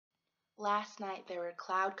Last night there were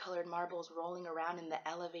cloud-colored marbles rolling around in the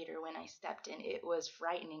elevator when I stepped in. It was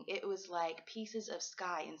frightening. It was like pieces of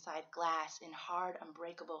sky inside glass in hard,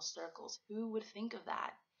 unbreakable circles. Who would think of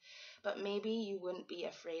that? But maybe you wouldn't be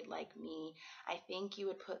afraid like me. I think you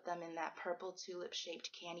would put them in that purple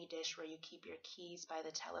tulip-shaped candy dish where you keep your keys by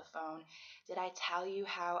the telephone. Did I tell you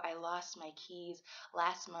how I lost my keys?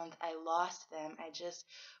 Last month I lost them. I just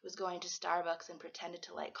was going to Starbucks and pretended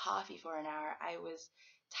to like coffee for an hour. I was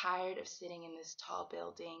tired of sitting in this tall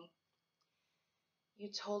building. You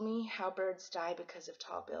told me how birds die because of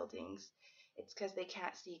tall buildings. It's because they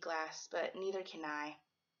can't see glass, but neither can I.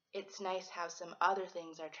 It's nice how some other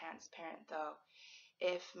things are transparent, though.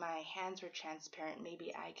 If my hands were transparent,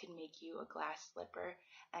 maybe I could make you a glass slipper,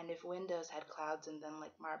 and if windows had clouds in them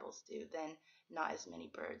like marbles do, then not as many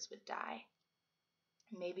birds would die.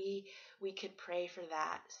 Maybe we could pray for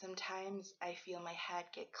that. Sometimes I feel my head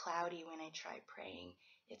get cloudy when I try praying.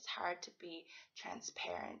 It's hard to be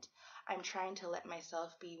transparent. I'm trying to let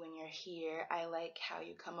myself be when you're here. I like how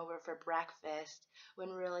you come over for breakfast when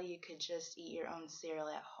really you could just eat your own cereal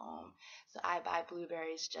at home. So I buy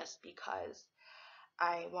blueberries just because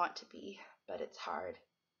I want to be, but it's hard.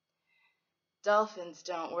 Dolphins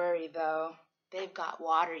don't worry though. They've got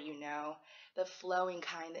water, you know, the flowing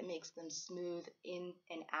kind that makes them smooth in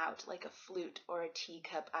and out like a flute or a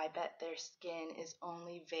teacup. I bet their skin is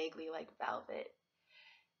only vaguely like velvet.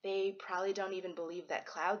 They probably don't even believe that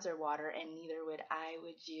clouds are water, and neither would I,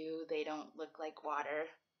 would you? They don't look like water.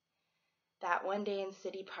 That one day in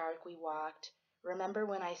City Park we walked. Remember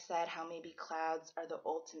when I said how maybe clouds are the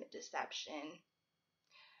ultimate deception?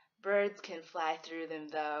 Birds can fly through them,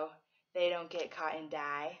 though. They don't get caught and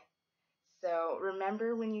die. So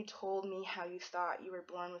remember when you told me how you thought you were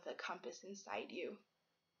born with a compass inside you?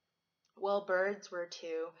 Well, birds were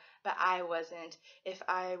too, but I wasn't. If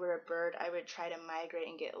I were a bird, I would try to migrate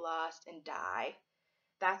and get lost and die.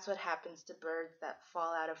 That's what happens to birds that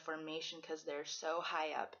fall out of formation because they're so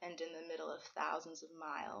high up and in the middle of thousands of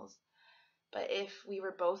miles. But if we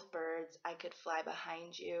were both birds, I could fly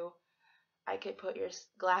behind you. I could put your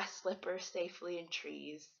glass slippers safely in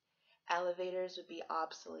trees. Elevators would be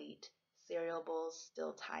obsolete. Cereal bowls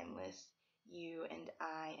still timeless. You and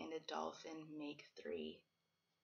I and a dolphin make three.